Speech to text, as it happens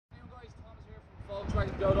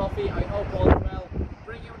Volkswagen Joe Duffy. I hope all is well.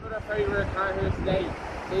 Bring you another very rare car here today.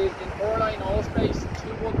 It is an Allspace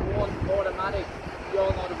 211 automatic. You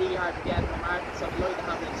all know they're really hard to get in the market, so we like to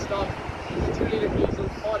have it in stock. It's a 2-litre diesel,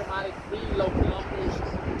 automatic, really low kilometres,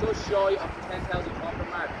 just shy of the 10,000 kilometre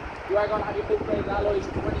mark. You are going to have your upgraded alloys,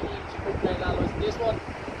 20-inch upgraded alloys in this one,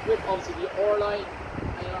 with obviously the OR line,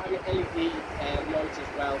 and you'll have your LED lights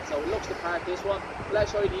as well. So it looks the part, this one. But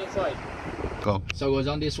let's show you the inside. Go. So guys,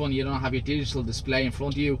 on this one you don't have your digital display in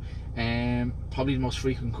front of you. Probably the most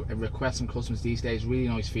frequent requests from customers these days. Really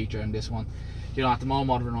nice feature in this one. You know, at the moment,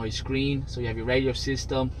 modernized screen, so you have your radio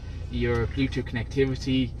system, your Bluetooth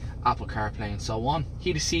connectivity, Apple CarPlay and so on.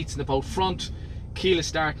 Heated seats in the both front, keyless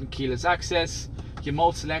start and keyless access. Your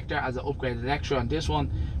mode selector as an upgraded extra on this one.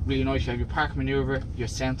 Really nice. You have your park maneuver, your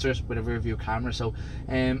sensors with a rear view camera. So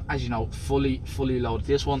as you know, fully loaded.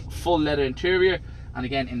 This one, full leather interior. And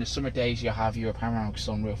again, in the summer days, you have your panoramic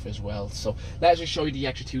sunroof as well. So let's just show you the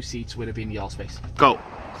extra 2 seats with it being the Allspace. Go.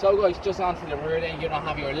 So guys, just on for the rear then, you don't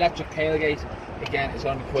have your electric tailgate. Again, it's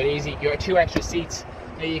going to be quite easy. Your 2 extra seats.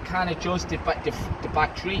 Now you can adjust the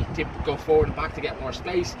back 3 to go forward and back to get more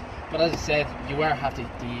space. But as I said, you will have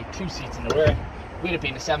the 2 seats in the rear. With it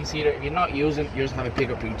being a 7-seater, if you're not using, you just have a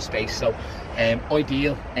bigger boot space. So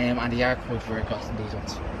ideal, and they are quite very costly, these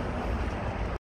ones.